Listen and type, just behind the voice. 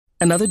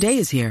Another day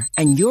is here,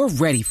 and you're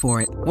ready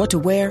for it. What to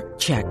wear?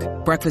 Check.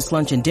 Breakfast,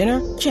 lunch, and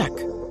dinner? Check.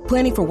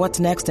 Planning for what's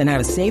next and how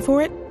to save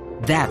for it?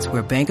 That's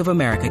where Bank of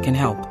America can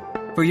help.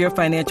 For your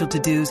financial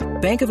to-dos,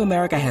 Bank of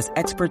America has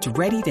experts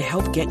ready to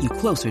help get you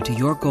closer to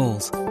your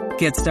goals.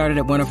 Get started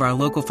at one of our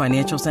local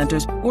financial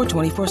centers or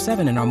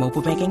 24/7 in our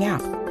mobile banking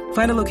app.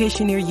 Find a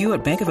location near you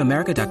at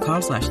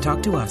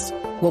bankofamerica.com/talktous.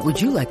 What would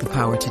you like the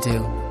power to do?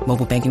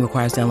 Mobile banking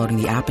requires downloading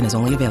the app and is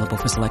only available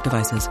for select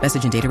devices.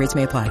 Message and data rates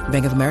may apply.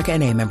 Bank of America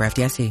N.A., member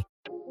FDIC.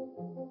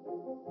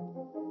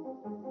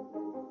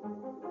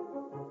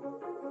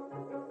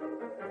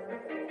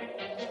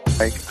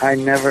 I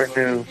never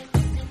knew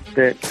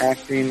that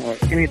acting or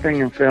anything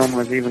in film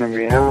was even a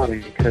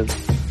reality, because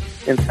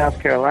in South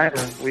Carolina,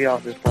 we all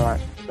just thought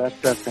that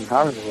stuff's in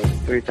Hollywood,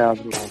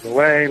 3,000 miles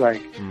away.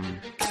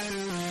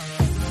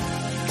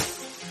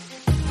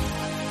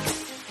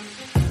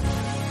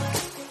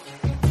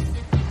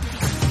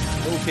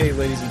 Okay,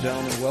 ladies and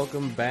gentlemen,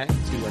 welcome back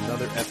to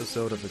another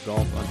episode of the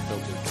Golf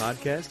Unfiltered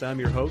podcast. I'm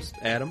your host,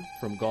 Adam,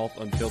 from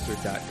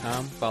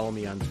golfunfiltered.com. Follow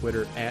me on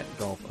Twitter at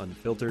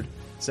golfunfiltered.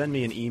 Send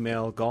me an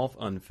email,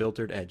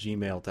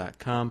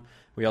 golfunfiltered@gmail.com.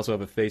 We also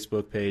have a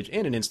Facebook page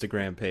and an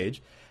Instagram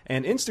page.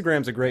 And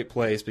Instagram's a great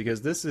place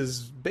because this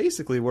is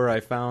basically where I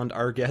found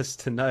our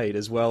guest tonight,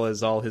 as well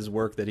as all his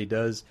work that he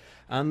does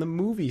on the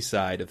movie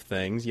side of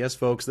things. Yes,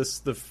 folks, this is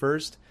the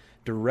first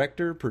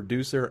director,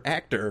 producer,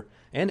 actor,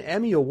 and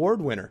Emmy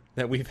Award winner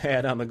that we've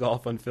had on the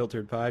Golf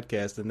Unfiltered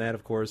podcast, and that,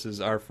 of course,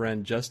 is our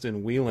friend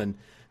Justin Whelan.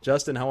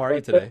 Justin, how are you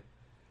today?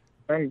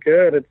 I'm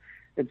good.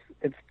 It's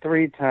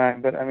 3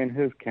 times, but I mean,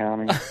 who's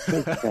counting?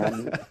 Who's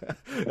counting?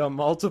 A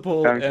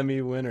multiple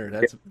Emmy winner.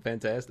 That's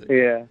fantastic.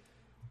 Yeah.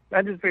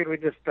 I just figured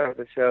we'd just start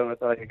the show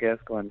with all your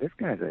guests going, this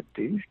guy's a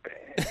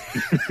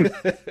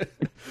douchebag.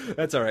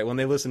 That's all right. When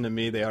they listen to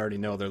me, they already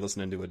know they're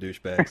listening to a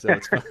douchebag, so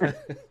it's fine.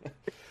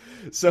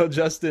 So,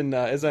 Justin,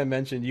 as I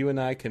mentioned, you and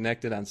I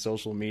connected on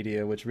social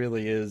media, which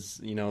really is,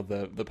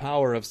 the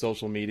power of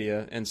social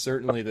media, and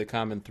certainly the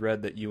common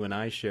thread that you and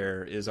I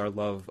share is our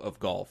love of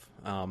golf.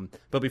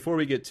 But before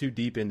we get too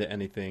deep into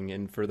anything,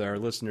 and for our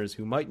listeners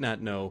who might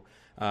not know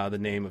the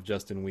name of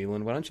Justin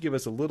Whelan, why don't you give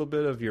us a little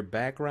bit of your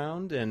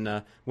background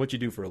and what you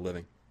do for a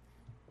living?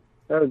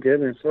 Oh,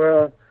 goodness.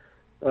 Well,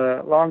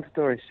 long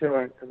story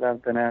short, because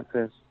I've been at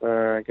this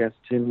for, I guess,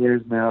 10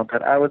 years now,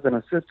 but I was an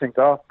assistant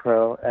golf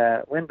pro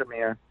at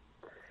Windermere.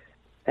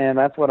 And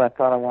that's what I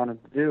thought I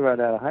wanted to do right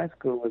out of high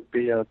school, was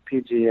be a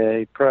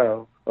PGA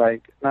pro,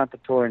 like not the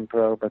touring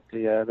pro, but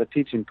the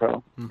teaching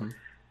pro. Mm-hmm.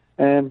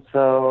 And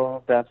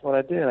so that's what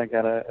I did. I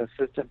got an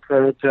assistant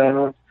pro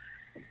job.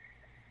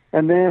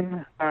 And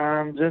then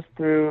just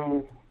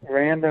through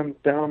random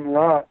dumb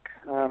luck,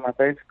 I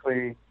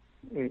basically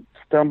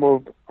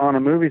stumbled on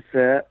a movie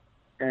set.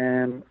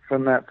 And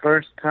from that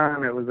first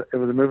time, it was a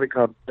movie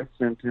called Death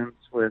Sentence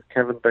with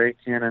Kevin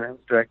Bacon, and it was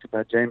directed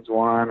by James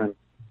Wan.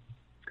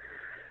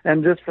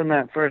 And just from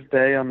that first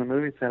day on the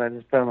movie set, I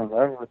just fell in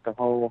love with the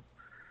whole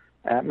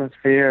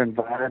atmosphere and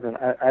vibe. And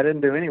I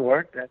didn't do any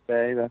work that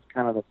day. That's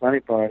kind of the funny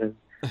part, is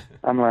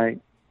I'm like,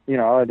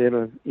 all I did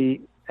was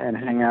eat and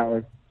hang out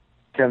with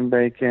Kevin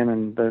Bacon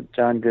and the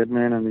John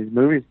Goodman and these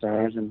movie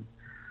stars. And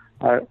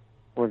I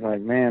was like,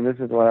 man, this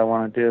is what I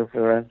want to do for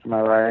the rest of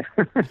my life.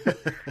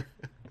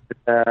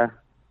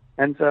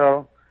 And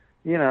so,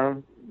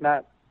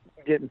 not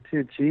getting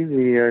too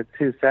cheesy or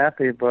too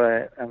sappy,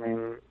 but I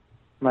mean,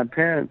 my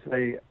parents,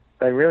 they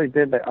really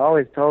did. They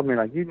always told me,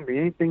 like, you can be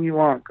anything you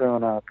want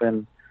growing up.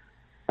 And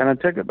I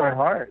took it by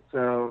heart.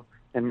 So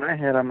in my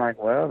head, I'm like,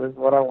 well, this is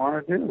what I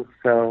want to do.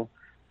 So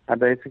I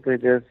basically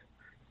just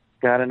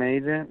got an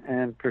agent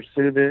and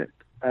pursued it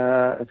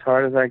as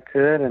hard as I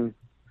could. And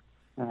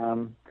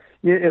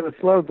it was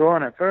slow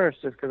going at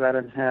first, just because I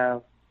didn't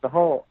have the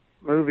whole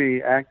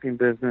movie acting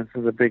business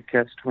is a big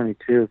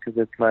catch-22, because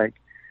it's like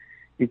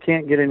you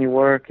can't get any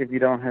work if you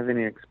don't have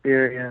any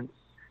experience.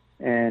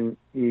 And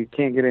you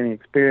can't get any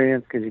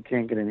experience because you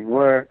can't get any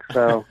work.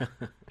 So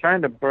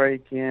trying to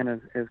break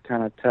in is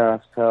kind of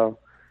tough. So,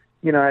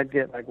 I'd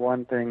get like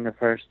one thing the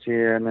first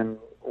year, and then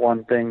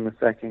one thing the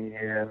second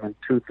year, and then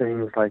 2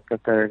 things like the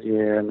third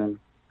year, and then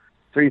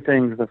 3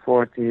 things the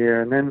fourth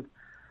year. And then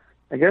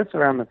I guess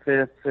around the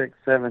 5th, 6th,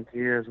 7th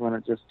year is when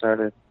it just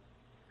started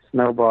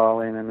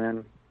snowballing. And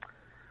then,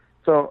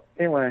 so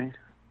anyway,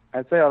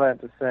 I say all that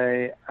to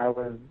say I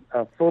was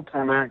a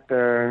full-time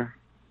actor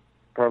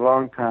for a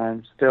long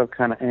time, still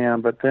kind of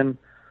am, but then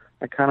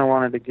I kind of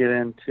wanted to get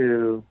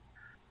into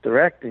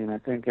directing. I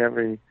think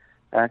every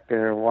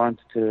actor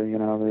wants to,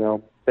 the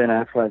old Ben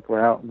Affleck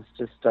route, and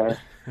just start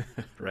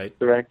right.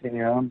 directing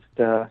your own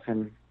stuff.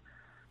 And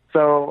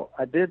so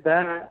I did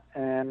that,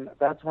 and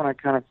that's when I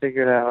kind of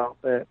figured out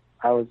that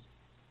I was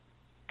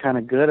kind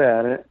of good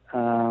at it.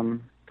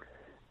 And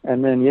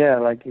then, yeah,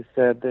 like you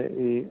said,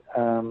 the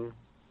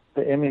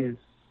Emmys,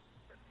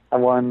 I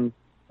won,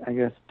 I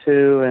guess,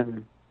 2,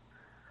 and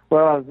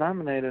well, I was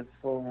nominated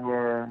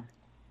for.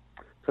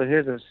 So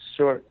here's a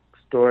short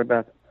story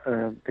about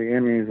the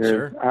Emmys.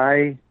 Sure.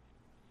 I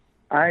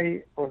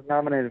was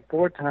nominated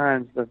 4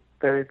 times. The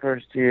very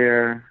first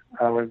year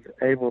I was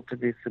able to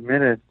be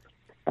submitted,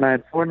 and I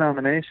had 4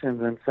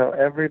 nominations, and so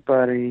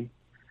everybody,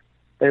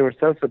 they were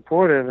so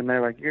supportive, and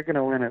they're like, you're going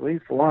to win at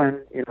least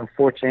one,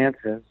 4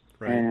 chances.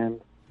 Right.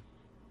 And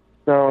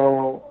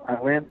so I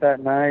went that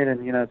night,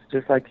 and, it's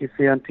just like you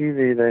see on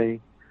TV. They,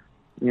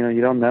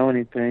 you don't know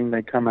anything.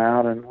 They come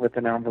out and with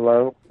an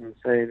envelope and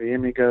say the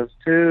Emmy goes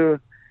to,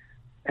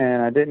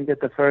 and I didn't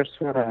get the first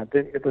one, and I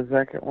didn't get the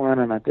second one,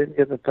 and I didn't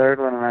get the third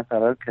one, and I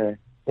thought, okay,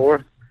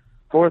 fourth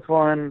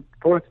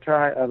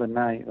try of the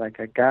night, like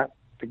I got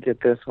to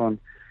get this one,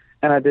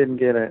 and I didn't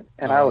get it,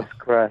 and I was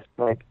crushed.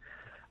 Like,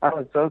 I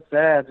was so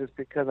sad just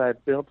because I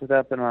built it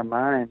up in my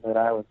mind that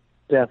I was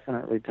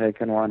definitely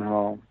taking one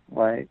home.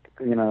 Like,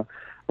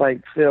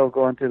 like Phil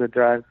going through the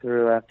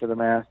drive-thru after the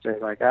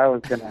Masters. Like, I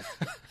was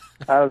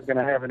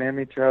gonna have an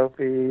Emmy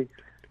trophy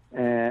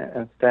and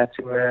a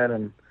statuette,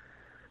 and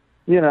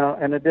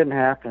and it didn't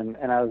happen,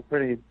 and I was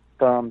pretty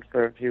bummed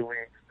for a few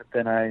weeks. But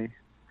then I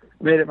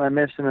made it my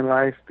mission in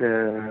life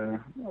to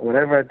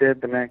whatever I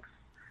did the next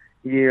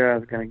year, I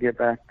was going to get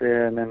back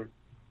there, and then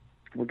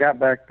we got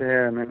back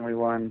there, and then we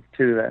won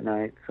 2 that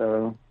night,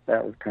 so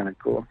that was kind of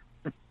cool.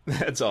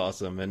 That's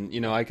awesome.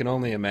 And, I can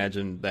only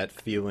imagine that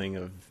feeling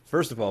of,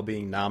 first of all,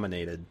 being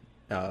nominated,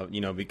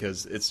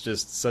 because it's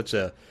just such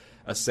a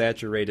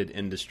saturated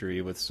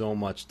industry with so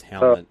much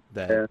talent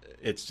that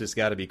it's just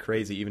got to be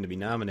crazy even to be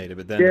nominated,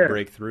 but then to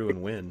break through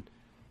and win.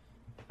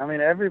 I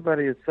mean,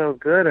 everybody is so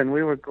good, and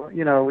we were,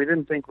 we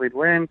didn't think we'd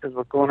win because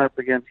we're going up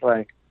against,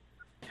 like,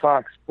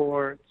 Fox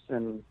Sports,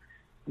 and,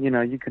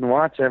 you can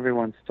watch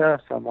everyone's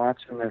stuff. So I'm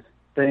watching this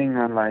thing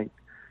on, like,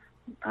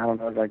 I don't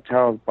know, like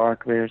Charles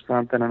Barkley or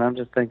something, and I'm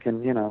just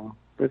thinking,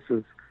 this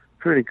is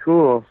pretty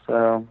cool.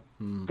 So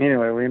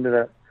anyway, we ended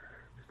up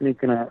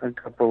sneaking a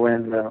couple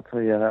wins out. So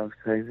yeah, that was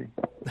crazy.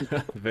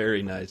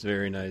 Very nice,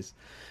 very nice.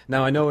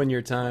 Now I know in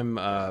your time,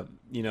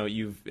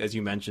 you've, as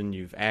you mentioned,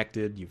 you've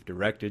acted, you've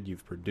directed,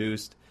 you've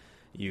produced,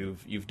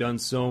 you've done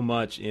so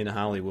much in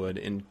Hollywood,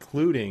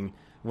 including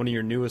one of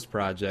your newest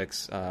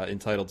projects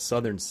entitled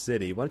Southern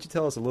City. Why don't you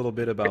tell us a little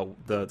bit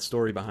about the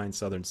story behind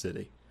Southern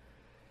City?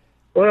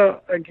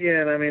 Well,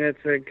 again, I mean,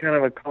 it's a kind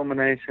of a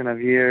culmination of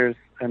years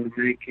and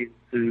making.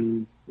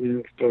 To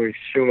long story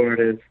short,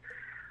 is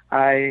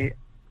I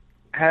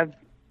had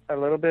a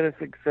little bit of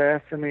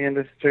success in the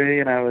industry,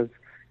 and I was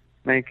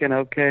making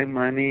okay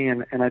money,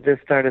 and I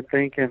just started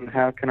thinking,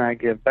 how can I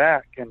give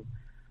back? And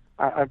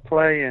I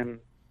play in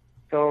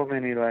so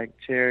many like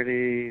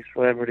charity,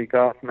 celebrity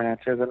golf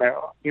matches, and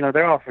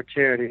they're all for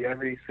charity.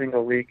 Every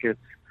single week, it's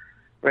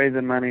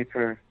raising money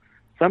for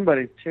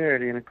somebody's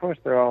charity, and of course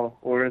they're all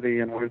worthy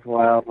and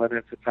worthwhile, whether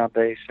it's a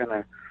foundation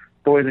or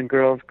Boys and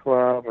Girls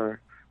Club or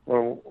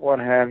what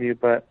have you.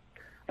 But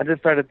I just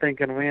started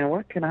thinking, man,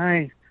 what can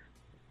I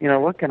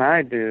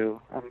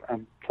do?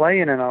 I'm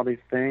playing in all these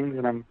things,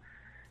 and I'm,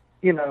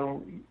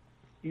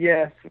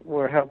 yes,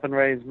 we're helping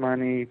raise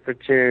money for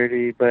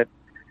charity, but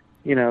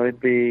it'd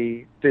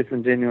be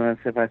disingenuous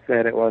if I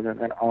said it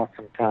wasn't an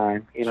awesome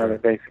time. Sure. They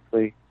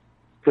basically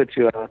put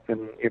you up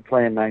and you're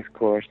playing nice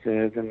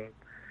courses. And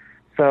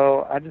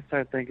so I just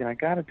started thinking, I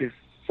got to do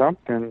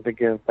something to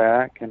give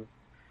back. And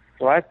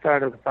so I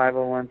started a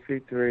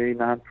 501c3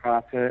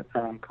 nonprofit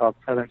called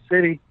Southern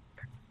City,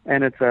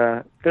 and it's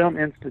a film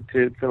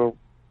institute. So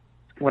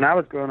when I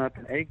was growing up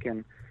in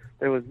Aiken,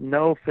 there was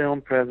no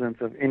film presence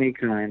of any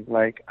kind.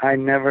 Like, I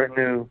never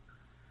knew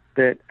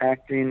that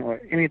acting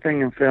or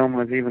anything in film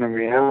was even a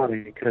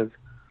reality, because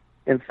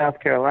in South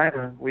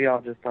Carolina, we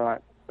all just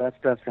thought that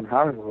stuff's in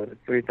Hollywood.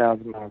 It's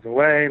 3,000 miles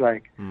away.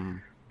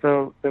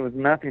 So there was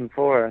nothing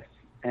for us.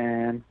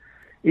 And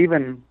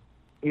even,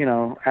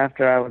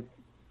 after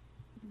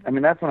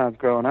that's when I was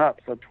growing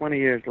up. So 20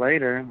 years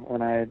later,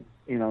 when I had,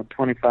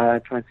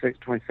 25, 26,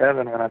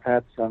 27, when I've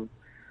had some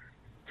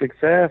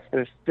success,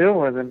 there still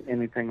wasn't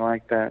anything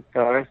like that.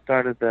 So I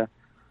started the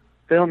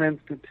Film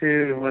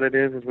Institute, and what it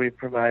is we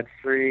provide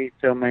free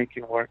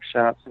filmmaking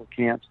workshops and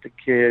camps to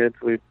kids.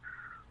 We've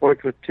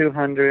worked with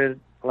 200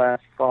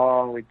 last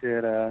fall. We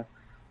did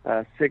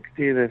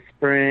 60 this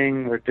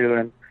spring. We're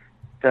doing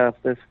stuff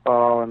this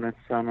fall and this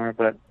summer,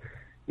 but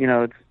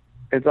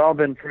it's all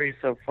been free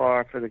so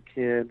far for the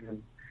kids,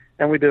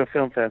 and we do a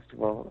film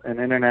festival, an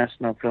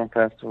international film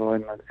festival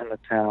in the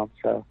town.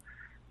 So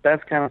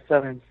that's kind of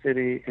Southern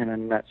City in a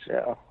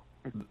nutshell.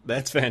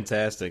 That's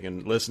fantastic.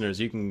 And listeners,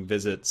 you can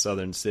visit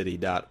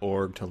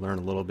southerncity.org to learn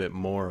a little bit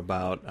more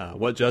about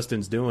what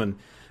Justin's doing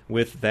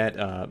with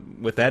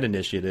that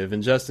initiative.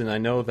 And Justin, I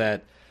know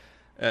that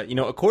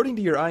according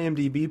to your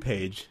IMDb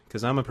page,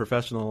 because I'm a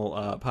professional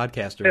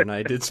podcaster and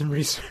I did some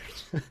research,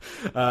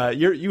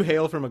 you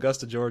hail from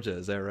Augusta, Georgia.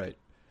 Is that right?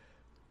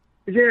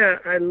 Yeah,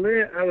 I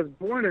was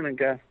born in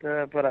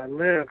Augusta, but I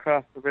live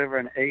across the river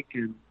in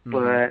Aiken. Mm-hmm.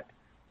 But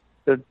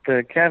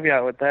the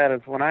caveat with that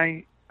is when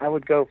I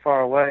would go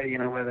far away,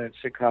 whether it's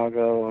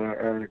Chicago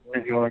or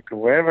New York or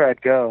wherever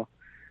I'd go,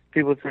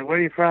 people would say, "Where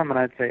are you from?" And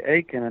I'd say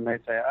Aiken, and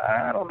they'd say,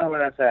 "I don't know where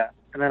that's at."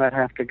 And then I'd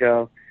have to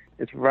go,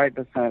 "It's right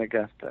beside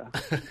Augusta."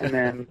 And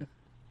then,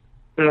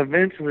 so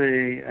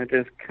eventually I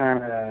just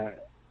kind of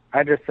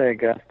I just say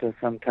Augusta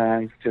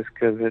sometimes just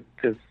because it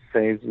just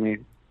saves me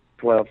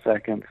 12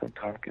 seconds of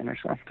talking or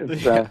something.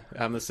 So, Yeah,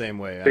 I'm the same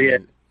way.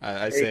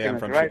 I say I'm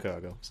from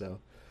Chicago, so.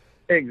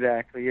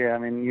 Exactly, yeah. I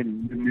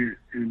mean, the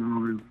nearest and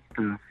all this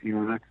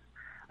stuff,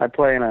 I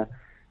play in a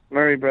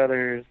Murray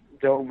Brothers,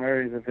 Joel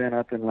Murray's event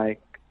up in,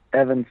 like,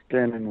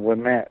 Evanston and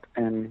Wilmette,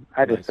 and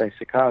I just say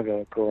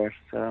Chicago, of course,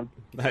 so.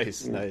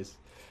 Nice.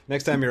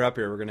 Next time you're up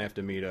here, we're going to have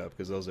to meet up,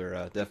 because those are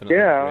definitely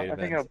great events. I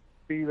think I'll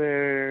be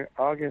there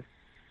August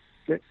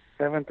 6th,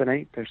 7th, and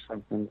 8th or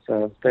something,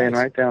 so staying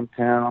right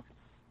downtown,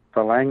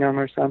 for Langham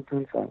or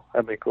something, so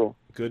that'd be cool.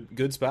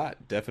 Good spot.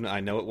 Definitely. I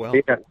know it well.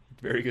 Yeah.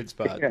 Very good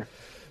spot. Yeah.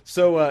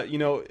 So,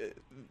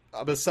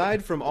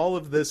 aside from all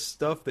of this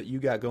stuff that you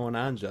got going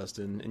on,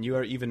 Justin, and you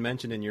are even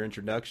mentioned in your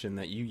introduction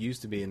that you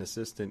used to be an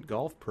assistant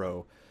golf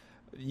pro,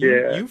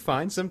 you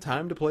find some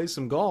time to play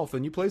some golf,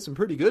 and you play some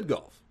pretty good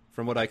golf,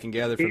 from what I can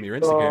gather from your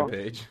Instagram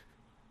page.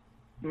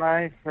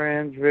 My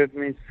friends rib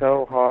me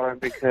so hard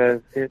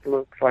because it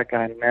looks like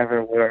I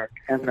never work.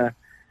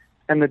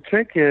 And the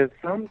trick is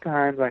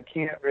sometimes I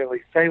can't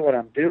really say what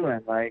I'm doing.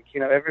 Like,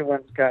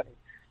 everyone's gotten,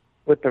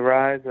 with the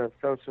rise of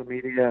social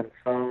media and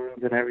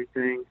phones and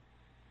everything,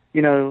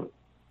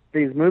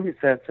 these movie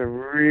sets are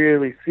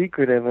really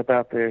secretive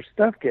about their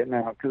stuff getting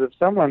out. Because if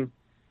someone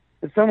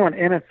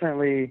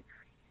innocently,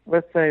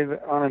 let's say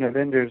on an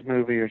Avengers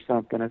movie or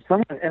something, if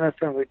someone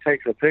innocently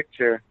takes a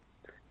picture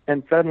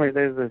and suddenly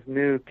there's this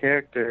new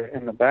character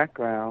in the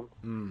background,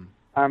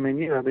 I mean,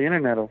 the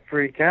internet will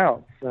freak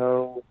out.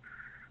 So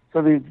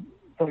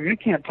you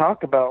can't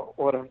talk about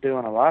what I'm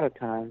doing a lot of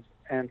times.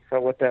 And so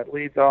what that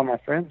leads all my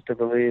friends to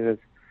believe is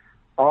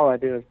all I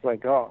do is play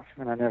golf,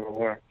 and I never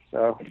work.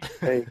 So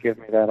they give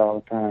me that all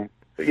the time.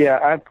 But yeah,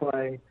 I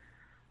play,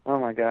 oh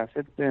my gosh,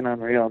 it's been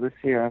unreal. This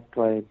year I've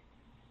played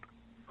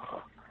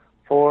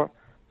 3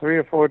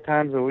 or 4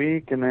 times a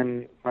week, and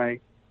then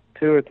like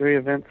 2 or 3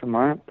 events a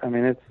month. I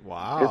mean, it's a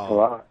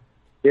lot.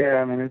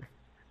 Yeah, I mean,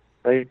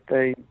 they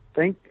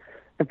think,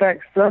 in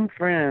fact, some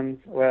friends,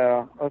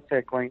 well, let's say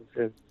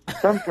acquaintances,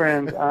 some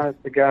friends,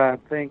 honest to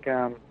God, think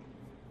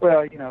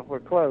well, if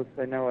we're close,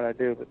 they know what I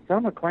do. But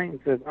some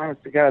acquaintances,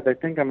 honest to God, they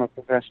think I'm a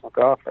professional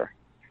golfer.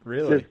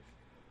 Really?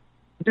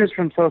 Just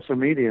from social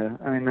media.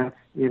 I mean,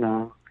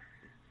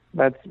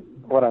 that's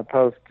what I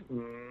post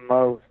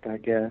most, I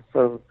guess.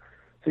 So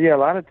yeah, a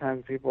lot of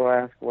times people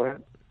ask what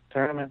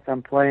tournaments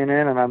I'm playing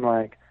in, and I'm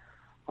like,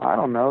 I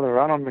don't know, the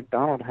Ronald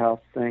McDonald House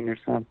thing or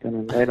something,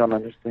 and they don't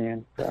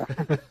understand. So.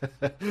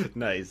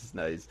 Nice.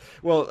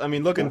 Well, I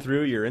mean, looking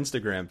through your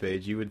Instagram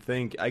page, you would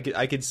think I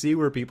could see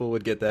where people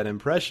would get that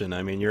impression.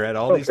 I mean, you're at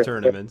all these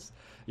tournaments,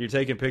 you're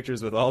taking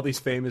pictures with all these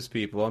famous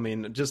people. I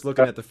mean, just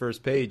looking at the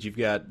first page, you've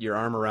got your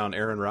arm around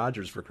Aaron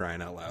Rodgers, for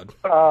crying out loud.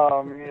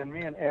 Oh man,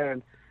 me and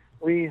Aaron,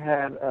 we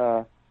had.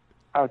 I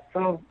was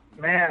so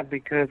mad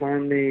because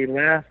on the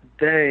last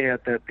day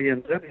at the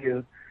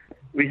BMW,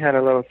 we had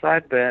a little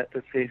side bet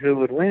to see who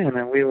would win,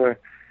 and we were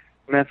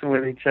messing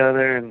with each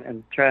other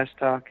and trash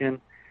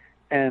talking.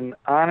 And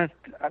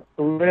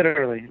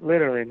literally,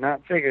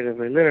 not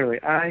figuratively, literally,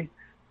 I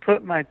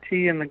put my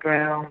tee in the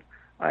ground.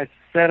 I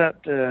set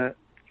up to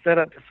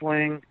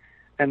swing,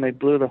 and they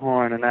blew the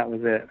horn, and that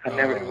was it. I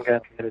never even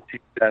got to get a tee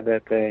shot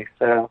that day.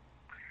 So,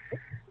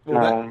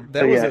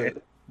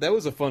 that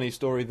was a funny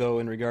story, though,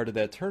 in regard to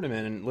that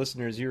tournament. And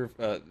listeners,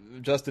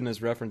 Justin is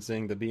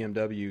referencing the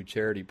BMW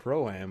Charity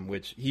Pro-Am,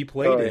 which he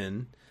played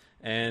in,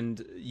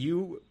 and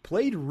you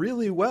played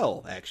really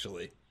well,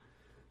 actually.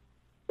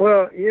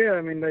 Well, yeah,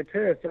 I mean, they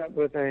pair us up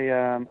with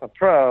a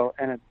pro,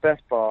 and it's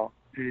best ball.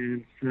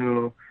 And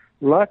so,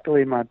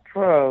 luckily, my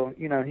pro,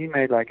 he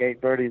made like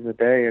 8 birdies a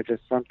day or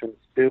just something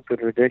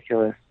stupid,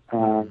 ridiculous.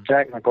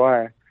 Jack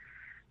McGuire,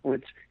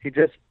 which he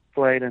just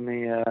played in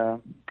the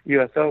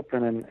U.S.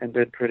 Open and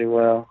did pretty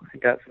well. He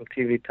got some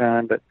TV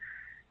time, but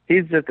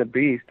he's just a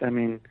beast. I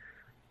mean,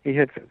 he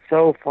hits it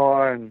so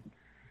far, and,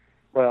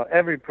 well,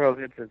 every pro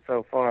hits it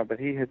so far, but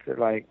he hits it,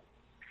 like,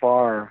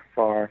 far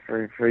for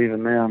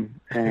even them.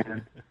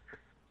 And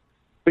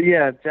but,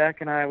 yeah,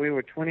 Jack and I, we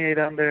were 28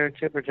 under.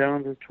 Chipper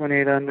Jones was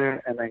 28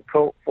 under. And then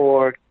Colt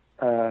Ford,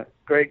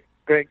 great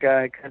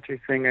guy,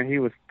 country singer, he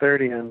was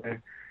 30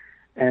 under.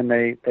 And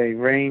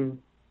rain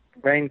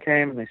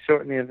came, and they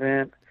shortened the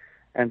event.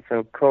 And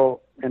so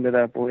Colt ended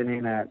up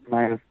winning at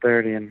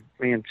 -30, and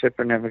me and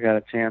Chipper never got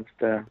a chance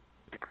to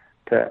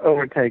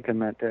overtake him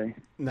that day.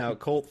 Now,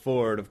 Colt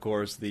Ford, of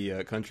course,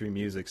 the country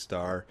music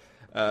star.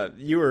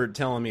 You were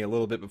telling me a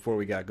little bit before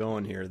we got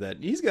going here that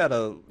he's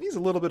a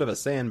little bit of a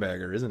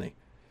sandbagger, isn't he?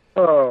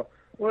 Oh,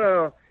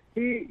 well,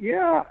 he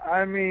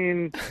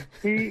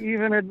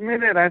even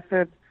admitted, I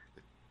said,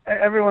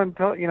 everyone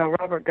told,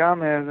 Robert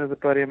Gomez is a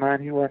buddy of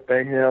mine, he won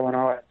Bay Hill and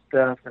all that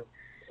stuff, and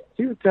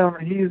he was telling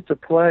me he used to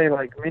play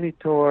like mini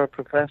tour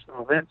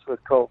professional events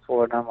with Colt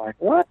Ford, and I'm like,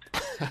 what?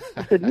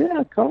 I said,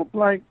 yeah, Colt's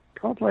like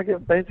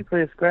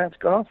basically a scratch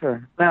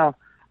golfer. Now,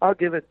 I'll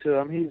give it to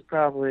him. He's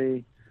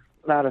probably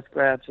not a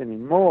scratch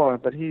anymore,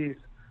 but he's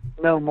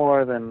no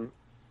more than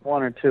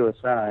 1 or 2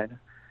 aside.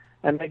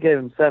 And they gave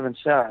him 7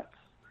 shots.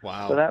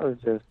 Wow. So that was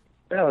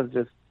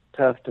just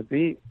tough to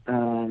beat.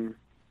 You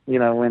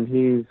know, when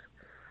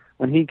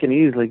he can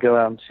easily go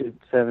out and shoot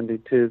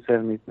 72,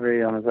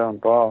 73 on his own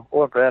ball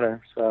or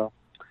better. So,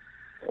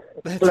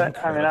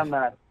 but I mean, I'm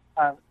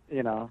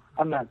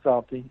not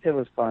salty. It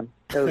was fun.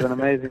 It was an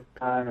amazing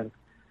time,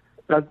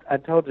 and I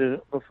told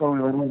you before we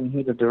went in,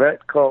 he did a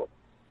direct Colt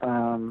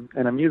and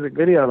a music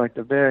video like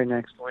the very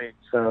next week.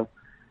 So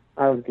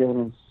I was giving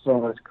him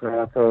so much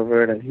crap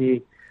over it, and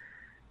he,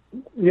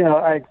 you know,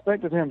 I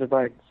expected him to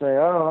like say,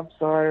 "Oh, I'm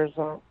sorry" or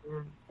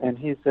something, and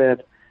he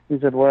said,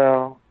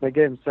 "Well, they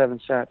gave him 7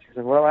 shots." He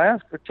said, "Well, I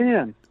asked for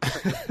 10."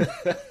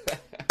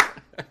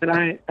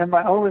 and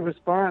my only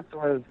response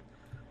was,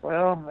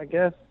 "Well, I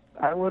guess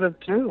I would have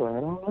too. I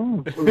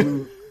don't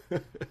know.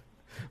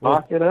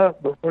 Lock it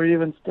up before you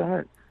even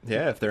start."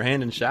 Yeah, if they're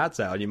handing shots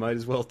out, you might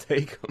as well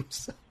take them.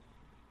 So.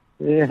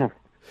 Yeah.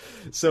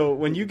 So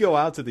when you go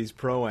out to these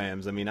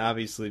pro-ams, I mean,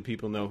 obviously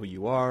people know who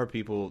you are.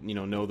 People,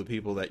 know the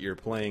people that you're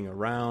playing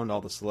around,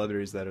 all the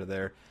celebrities that are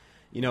there.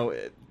 You know,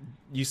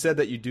 you said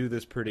that you do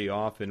this pretty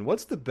often.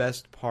 What's the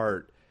best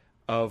part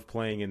of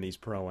playing in these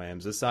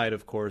pro-ams, aside,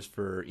 of course,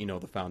 for,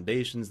 the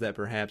foundations that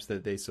perhaps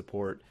that they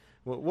support?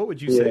 What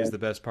would you say is the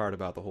best part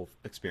about the whole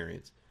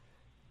experience?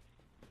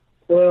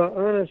 Well,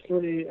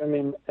 honestly, I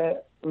mean,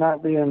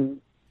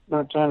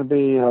 not trying to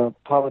be a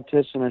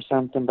politician or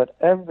something, but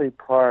every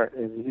part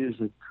is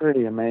usually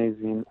pretty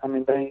amazing. I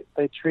mean,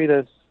 they treat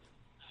us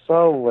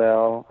so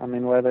well. I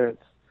mean, whether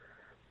it's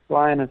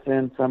flying us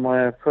in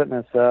somewhere, putting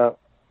us up,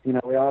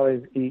 we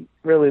always eat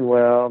really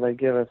well. They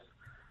give us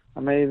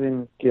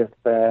amazing gift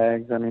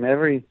bags. I mean,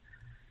 every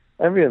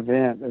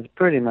event is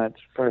pretty much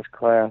first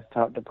class,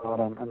 top to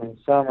bottom. I mean,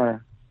 some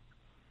are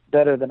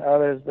better than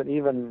others, but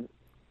even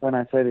when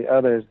I say the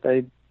others,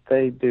 they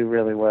do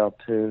really well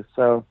too.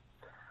 So,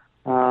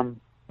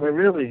 we're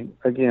really,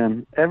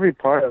 again, every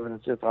part of it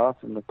is just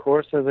awesome. The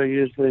courses are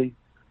usually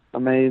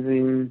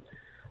amazing.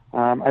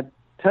 I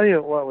tell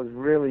you what was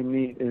really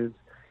neat is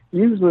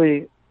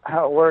usually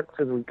how it works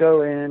is we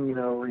go in,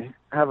 we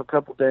have a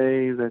couple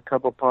days, a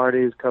couple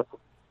parties, a couple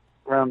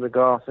rounds of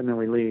golf, and then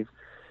we leave.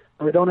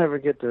 We don't ever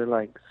get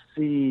to,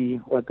 see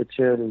what the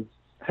charities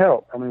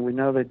help. I mean, we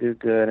know they do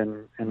good,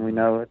 and we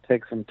know it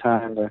takes some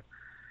time to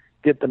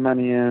get the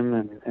money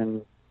in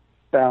and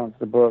balance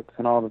the books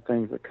and all the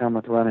things that come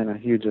with running a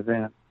huge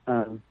event.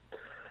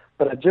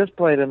 But I just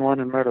played in one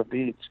in Myrtle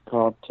Beach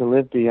called To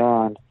Live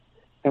Beyond,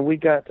 and we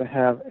got to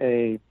have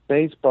a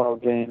baseball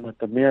game with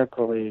the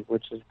Miracle League,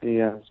 which is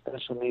the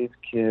special needs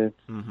kids.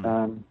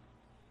 Mm-hmm.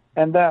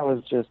 And that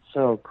was just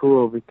so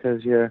cool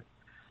because you're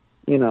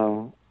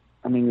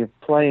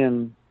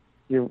playing,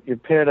 you're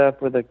paired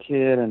up with a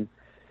kid, and,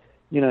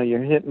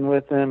 you're hitting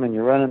with them, and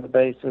you're running the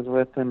bases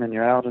with them, and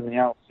you're out in the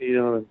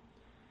outfield. And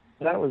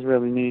that was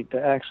really neat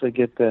to actually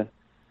get to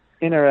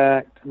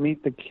interact,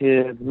 meet the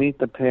kids, meet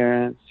the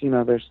parents.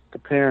 The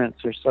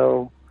parents are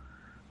so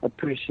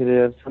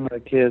appreciative. Some of the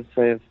kids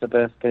say it's the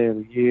best day of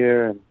the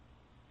year. And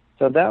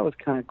so that was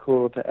kind of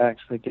cool to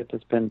actually get to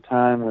spend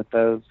time with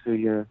those who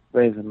you're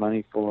raising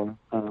money for,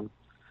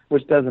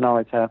 which doesn't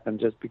always happen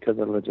just because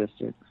of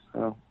logistics.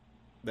 So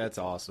that's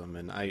awesome.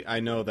 And I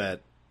know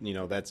that,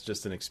 that's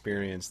just an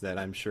experience that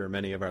I'm sure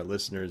many of our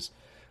listeners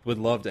would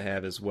love to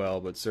have as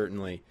well, but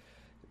certainly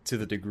to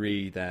the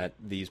degree that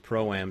these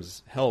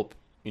pro-ams help,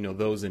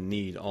 those in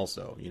need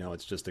also.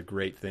 It's just a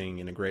great thing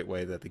in a great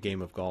way that the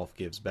game of golf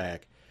gives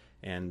back.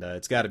 And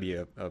it's got to be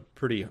a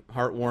pretty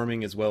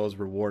heartwarming as well as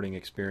rewarding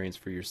experience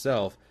for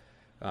yourself.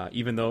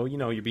 Even though,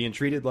 you're being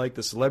treated like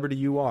the celebrity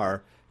you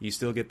are, you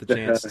still get the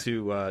chance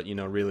to,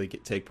 really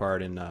take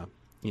part in,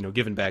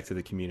 giving back to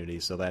the community.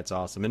 So that's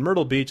awesome. And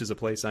Myrtle Beach is a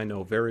place I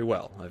know very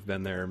well. I've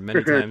been there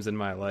many times in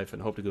my life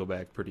and hope to go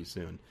back pretty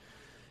soon.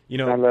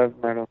 I love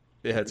Myrtle.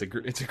 Yeah, it's a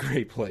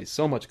great place.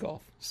 So much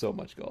golf. So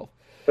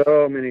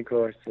many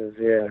courses,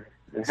 yeah.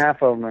 And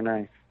half of them are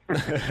nice.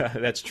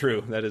 That's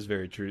true. That is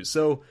very true.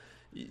 So,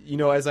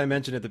 as I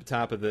mentioned at the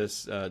top of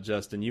this,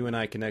 Justin, you and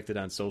I connected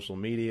on social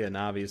media, and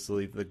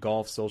obviously the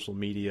golf social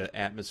media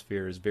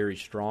atmosphere is very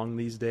strong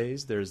these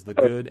days. There's the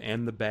good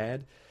and the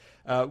bad.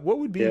 What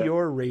would be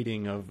your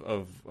rating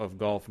of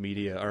golf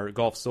media or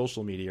golf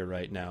social media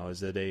right now?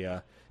 Is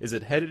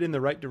it headed in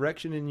the right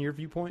direction in your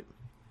viewpoint?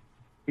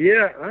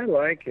 Yeah, I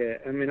like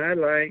it. I mean, I've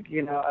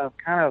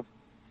kind of,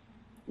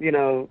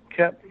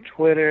 kept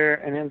Twitter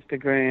and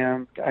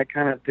Instagram. I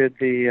kind of did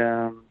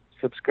the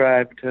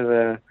subscribe to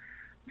the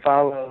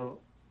follow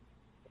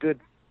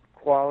good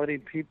quality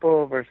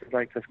people versus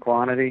just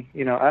quantity.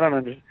 I don't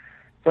understand.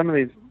 Some of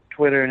these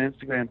Twitter and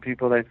Instagram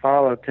people, they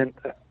follow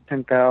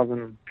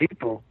 10,000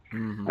 people.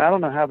 Mm-hmm. I don't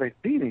know how they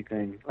see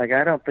anything.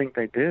 I don't think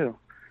they do.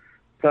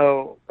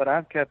 So, but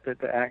I've kept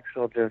it to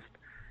actual just,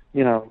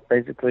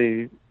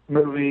 basically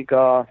movie,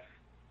 golf,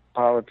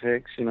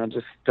 politics,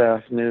 just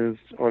stuff, news,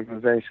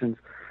 organizations.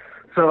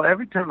 So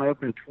every time I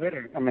open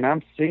Twitter,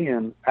 I'm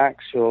seeing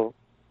actual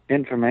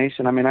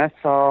information. I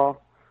saw,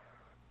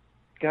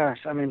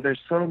 there's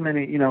so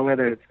many,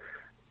 whether it's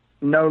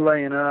No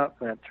Laying Up,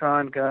 that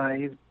Tron guy,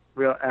 he's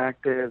real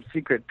active,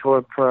 Secret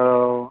Tour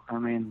Pro.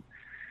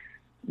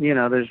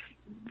 There's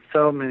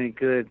so many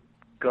good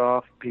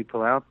golf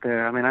people out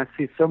there. I mean, I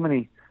see so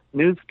many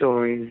news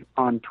stories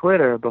on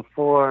Twitter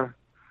before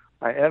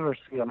I ever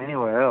see them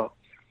anywhere else.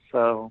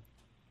 So,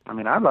 I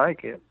mean, I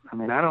like it. I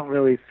mean, I don't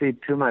really see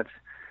too much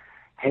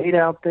hate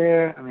out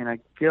there. I mean, I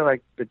feel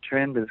like the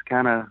trend is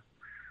kind of,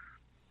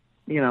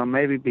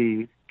 maybe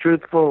be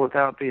truthful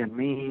without being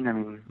mean. I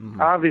mean,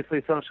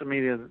 obviously social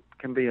media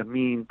can be a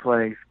mean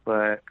place,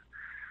 but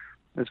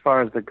as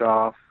far as the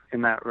golf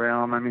in that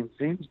realm, I mean, it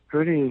seems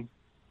pretty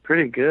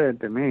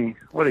good to me.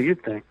 What do you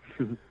think?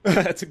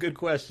 That's a good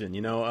question.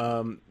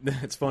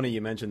 It's funny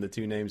you mentioned the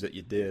two names that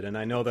you did, and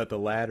I know that the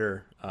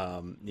latter,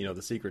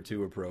 the Secret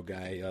Tour Pro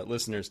guy,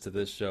 listeners to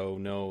this show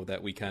know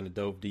that we kind of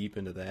dove deep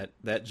into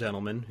that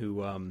gentleman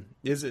who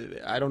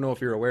I don't know if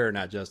you're aware or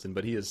not, Justin,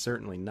 but he is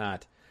certainly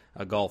not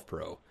a golf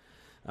pro.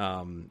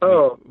 I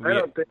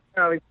don't think.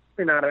 No, he's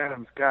not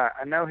Adam Scott.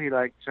 I know he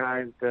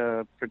tries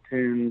to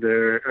pretend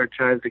or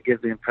tries to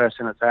give the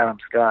impression it's Adam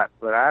Scott,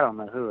 but I don't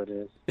know who it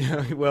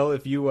is. Well,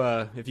 if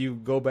you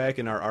go back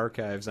in our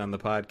archives on the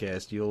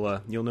podcast,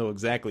 you'll know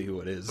exactly who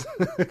it is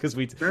because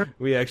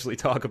we actually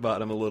talk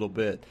about him a little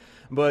bit.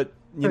 But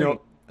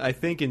I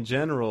think in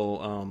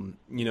general,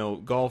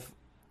 golf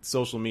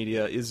social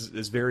media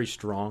is very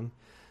strong.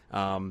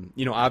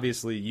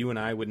 Obviously you and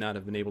I would not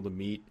have been able to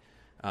meet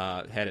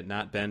had it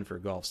not been for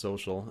Golf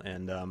Social,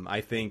 and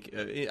I think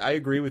I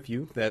agree with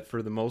you that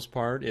for the most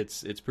part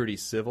it's pretty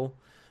civil.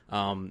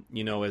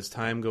 As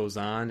time goes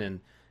on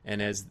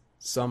and as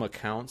some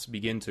accounts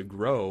begin to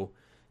grow,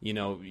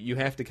 you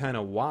have to kind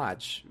of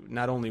watch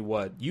not only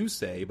what you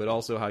say but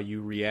also how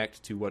you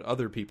react to what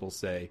other people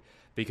say,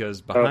 because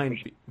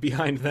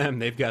behind them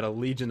they've got a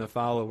legion of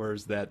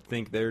followers that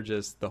think they're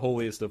just the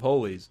holiest of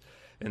holies,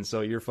 and so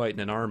you're fighting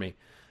an army.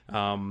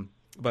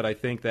 But I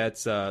think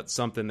that's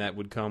something that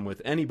would come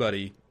with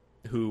anybody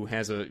who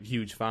has a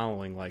huge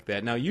following like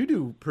that. Now, you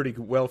do pretty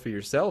well for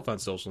yourself on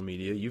social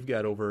media. You've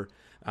got over,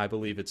 I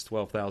believe it's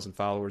 12,000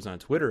 followers on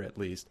Twitter at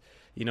least.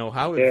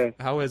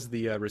 How has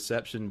the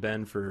reception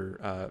been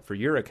for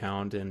your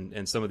account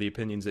and some of the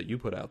opinions that you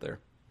put out there?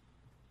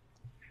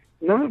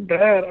 Not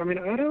bad. I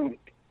mean,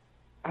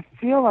 I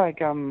feel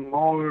like I'm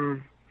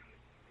more,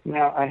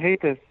 now I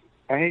hate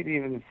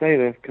even to say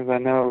this because I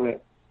know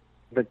that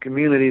the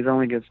communities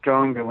only get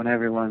stronger when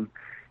everyone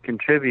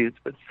contributes,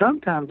 but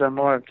sometimes I'm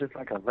more of just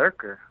like a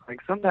lurker.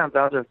 Like sometimes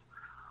I'll just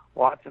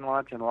watch and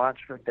watch and watch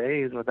for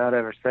days without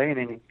ever saying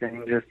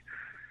anything, just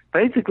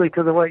basically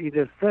because of what you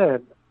just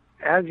said.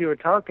 As you were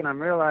talking,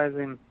 I'm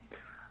realizing,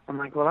 I'm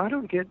like, well, I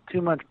don't get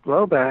too much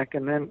blowback,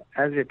 and then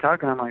as you're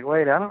talking, I'm like,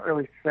 wait, I don't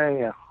really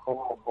say a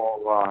whole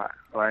lot.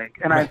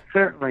 And I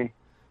certainly,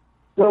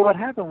 well, what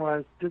happened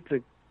was, just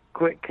a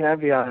quick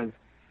caveat is,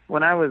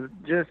 when I was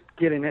just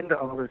getting into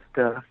all this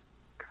stuff,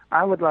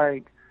 I would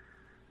I'd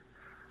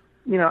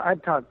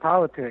talk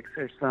politics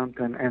or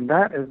something, and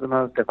that is the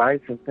most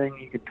divisive thing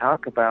you could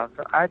talk about.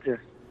 So I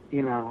just,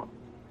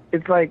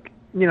 it's like,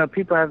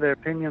 people have their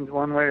opinions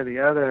one way or the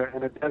other,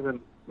 and it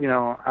doesn't,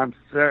 I'm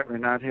certainly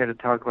not here to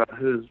talk about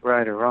who's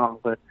right or wrong,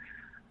 but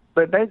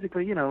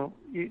basically, you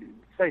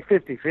say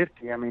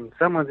 50-50. I mean,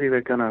 someone's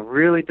either going to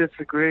really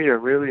disagree or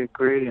really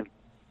agree, and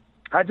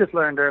I just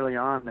learned early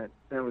on that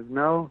there was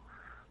no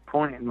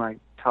point in,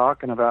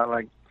 talking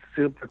about,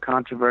 super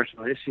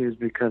controversial issues,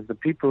 because the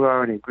people who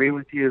already agree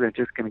with you, they're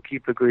just going to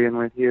keep agreeing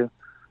with you.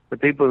 The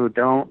people who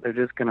don't, they're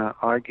just going to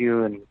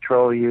argue and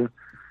troll you.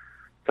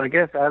 So I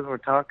guess as we're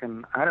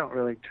talking, I don't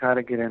really try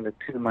to get into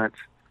too much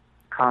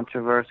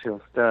controversial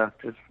stuff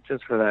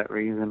just for that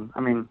reason. I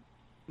mean,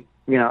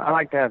 I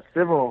like to have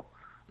civil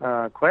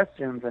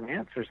questions and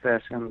answer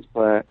sessions,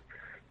 but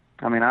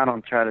I mean, I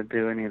don't try to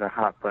do any of the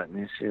hot button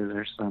issues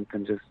or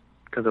something just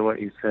because of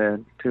what you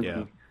said.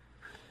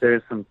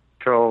 There's some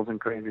trolls and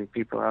crazy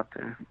people out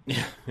there.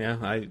 Yeah,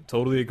 I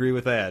totally agree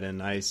with that,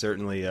 and I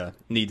certainly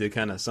need to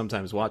kind of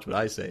sometimes watch what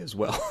I say as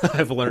well.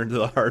 I've learned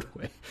the hard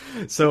way.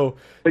 So,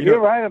 but you're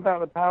right about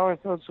the power of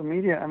social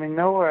media. I mean,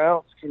 nowhere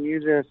else can you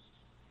just.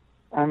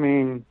 I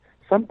mean,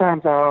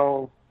 sometimes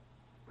I'll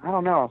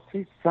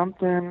see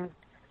something,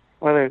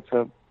 whether it's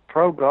a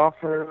pro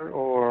golfer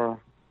or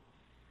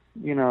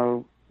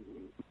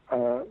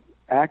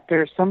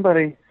actor,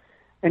 somebody.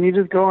 And you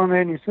just go on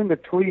there and you send a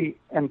tweet,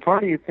 and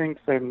part of you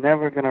thinks they're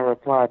never going to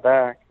reply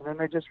back, and then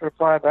they just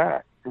reply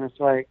back. And it's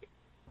like,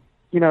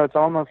 it's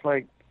almost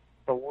like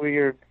a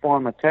weird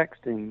form of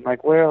texting.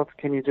 Like, where else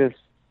can you just,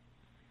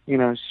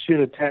 shoot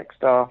a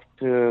text off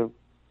to,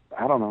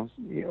 I don't know,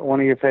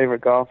 one of your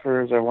favorite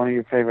golfers or one of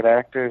your favorite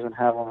actors and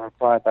have them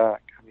reply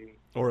back? I mean,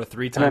 or a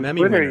 3-time Emmy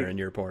winner in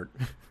your part.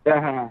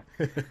 Yeah.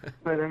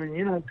 But, I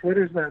mean,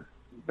 Twitter's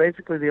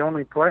basically the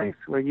only place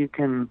where you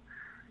can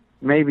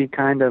maybe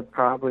kind of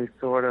probably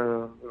sort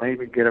of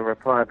maybe get a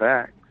reply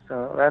back.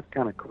 So that's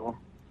kind of cool.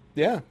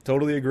 Yeah,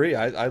 totally agree.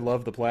 I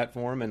love the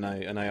platform, and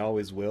I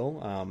always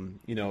will.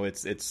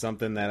 It's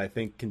something that I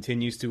think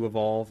continues to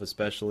evolve,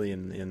 especially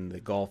in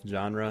the golf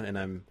genre,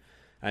 and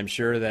I'm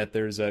sure that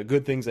there's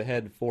good things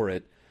ahead for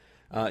it.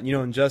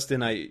 And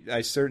Justin,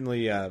 I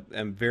certainly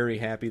am very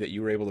happy that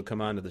you were able to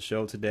come on to the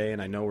show today,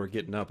 and I know we're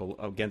getting up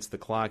against the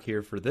clock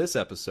here for this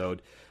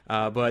episode,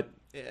 but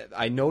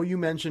I know you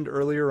mentioned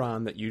earlier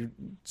on that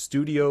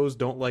studios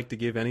don't like to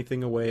give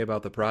anything away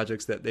about the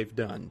projects that they've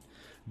done,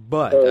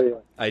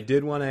 but I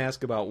did want to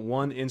ask about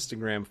one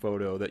Instagram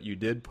photo that you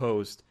did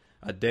post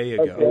a day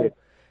ago,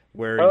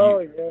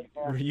 where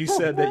you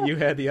said that you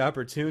had the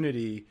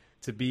opportunity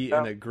to be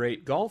in a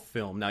great golf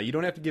film. Now, you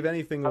don't have to give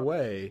anything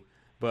away,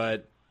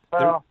 but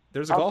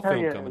there's a golf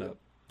film coming up.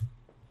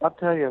 I'll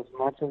tell you as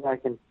much as I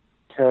can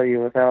tell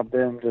you without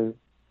them just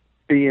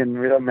being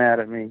real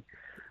mad at me.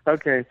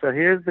 Okay, so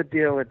here's the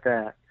deal with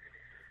that.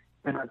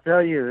 And I'll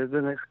tell you, it's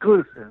an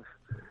exclusive.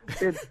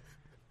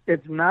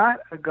 It's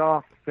not a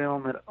golf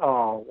film at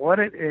all. What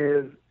it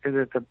is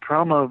it's a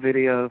promo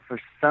video for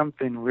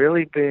something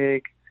really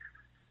big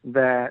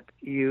that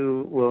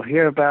you will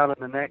hear about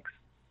in the next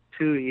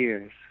 2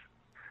 years.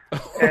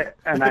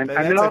 And I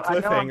know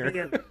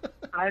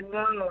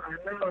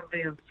I'm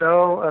being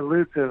so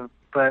elusive,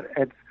 but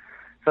it's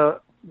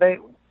so they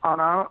on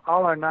all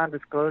our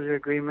non-disclosure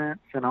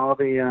agreements and all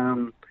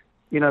the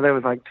there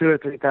was like 2,000 or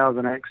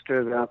 3,000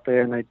 extras out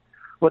there, and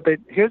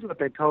here's what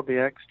they told the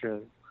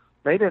extras.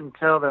 They didn't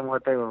tell them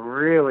what they were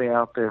really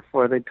out there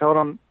for. They told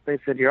them, they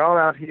said, you're all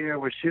out here.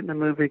 We're shooting a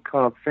movie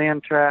called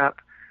Sand Trap,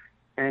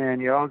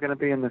 and you're all going to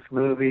be in this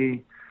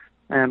movie,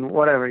 and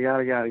whatever,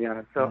 yada, yada,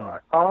 yada. So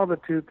all the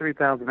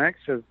 3,000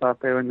 extras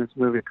thought they were in this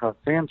movie called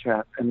Sand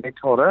Trap, and they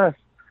told us,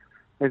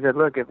 they said,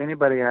 look, if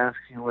anybody asks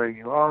you where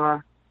you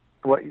are,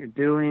 what you're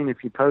doing,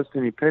 if you post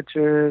any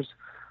pictures,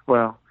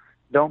 well,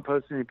 don't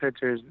post any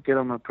pictures, get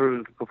them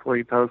approved before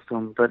you post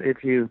them. But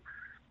if you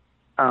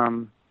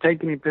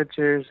take any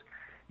pictures,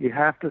 you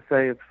have to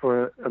say it's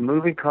for a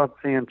movie called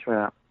Sand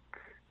Trap.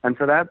 And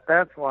so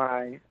that's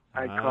why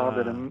I called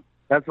it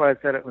that's why I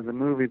said it was a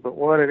movie. But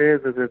what it is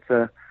it's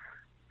a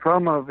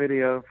promo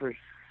video for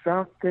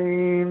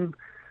something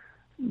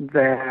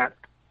that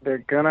they're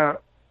going to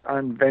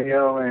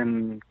unveil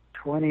in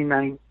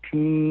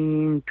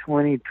 2019,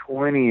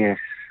 2020-ish.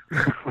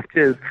 which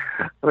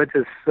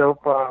is so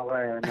far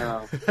away, I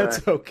know.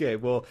 That's okay.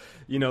 Well,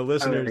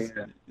 listeners,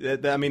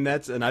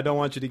 and I don't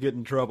want you to get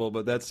in trouble,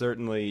 but that's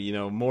certainly,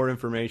 more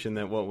information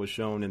than what was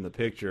shown in the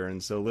picture.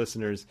 And so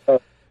listeners,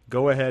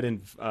 go ahead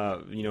and,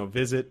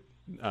 visit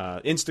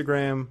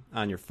Instagram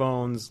on your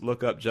phones,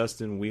 look up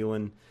Justin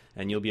Whelan,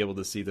 and you'll be able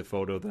to see the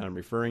photo that I'm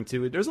referring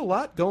to. There's a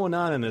lot going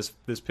on in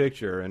this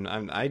picture, and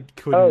I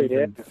couldn't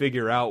even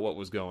figure out what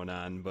was going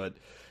on, but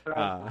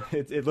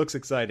it looks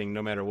exciting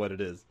no matter what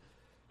it is.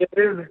 It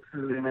is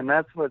exciting, and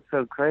that's what's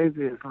so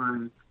crazy is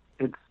when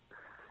it's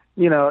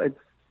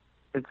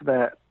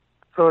that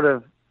sort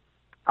of,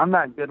 I'm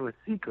not good with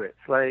secrets.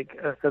 Like,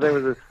 so there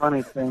was this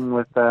funny thing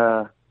with,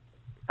 I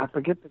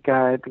forget the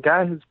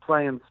guy who's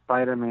playing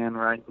Spider-Man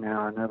right now.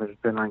 I know there's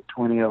been like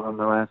 20 of them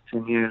the last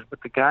 10 years,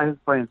 but the guy who's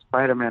playing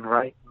Spider-Man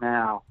right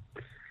now,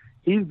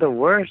 he's the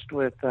worst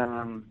with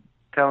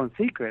telling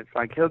secrets.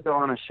 Like, he'll go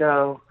on a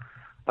show,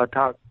 a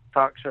talk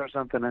show or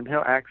something, and he'll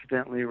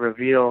accidentally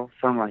reveal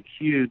some like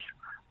huge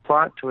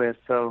plot twist.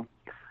 So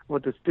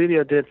what the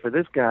studio did for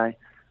this guy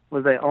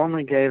was they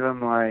only gave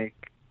him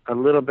like a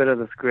little bit of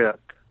the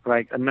script,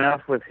 like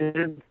enough with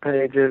his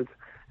pages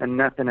and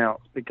nothing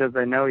else, because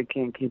they know he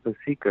can't keep a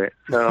secret.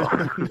 So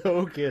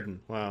no kidding.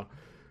 Wow.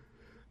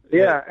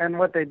 Yeah, and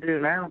what they do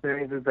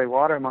nowadays is they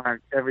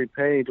watermark every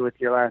page with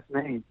your last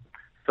name.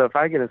 So if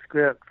I get a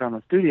script from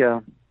a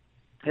studio,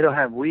 it'll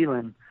have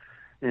Whelan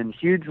in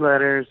huge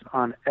letters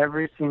on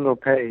every single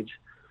page,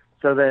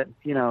 so that,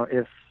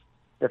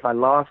 if I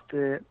lost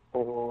it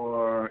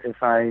or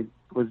if I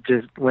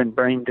went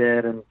brain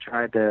dead and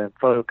tried to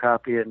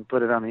photocopy it and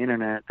put it on the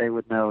internet, they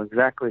would know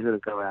exactly who to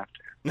go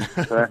after.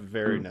 So that's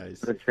very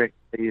nice. The trick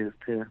they use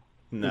too.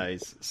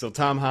 Nice. So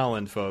Tom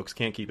Holland, folks,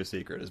 can't keep a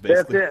secret. Is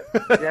basically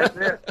That's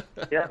it.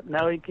 Yeah,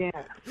 no, he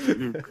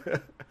can't.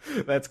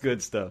 That's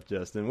good stuff,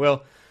 Justin.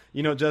 Well,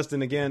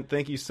 Justin, again,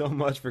 thank you so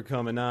much for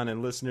coming on.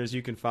 And listeners,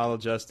 you can follow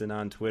Justin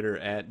on Twitter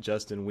at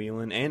Justin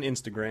Whelan and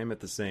Instagram at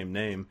the same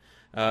name.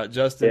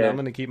 Justin, I'm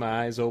going to keep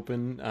my eyes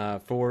open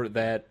for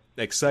that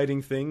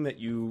exciting thing that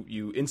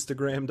you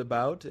Instagrammed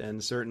about,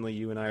 and certainly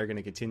you and I are going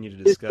to continue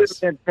to discuss. Just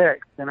send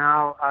text, and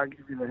I'll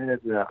give you the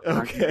heads up.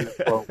 Okay.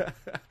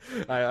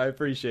 I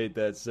appreciate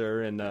that,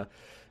 sir. And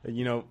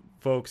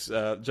folks,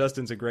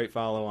 Justin's a great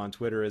follow on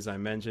Twitter, as I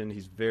mentioned.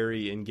 He's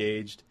very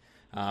engaged.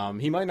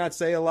 He might not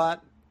say a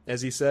lot, as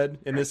he said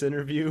in this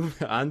interview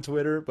on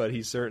Twitter, but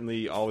he's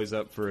certainly always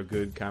up for a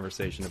good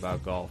conversation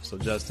about golf. So,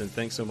 Justin,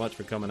 thanks so much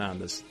for coming on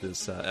this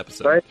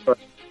episode. Thanks for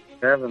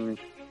having me.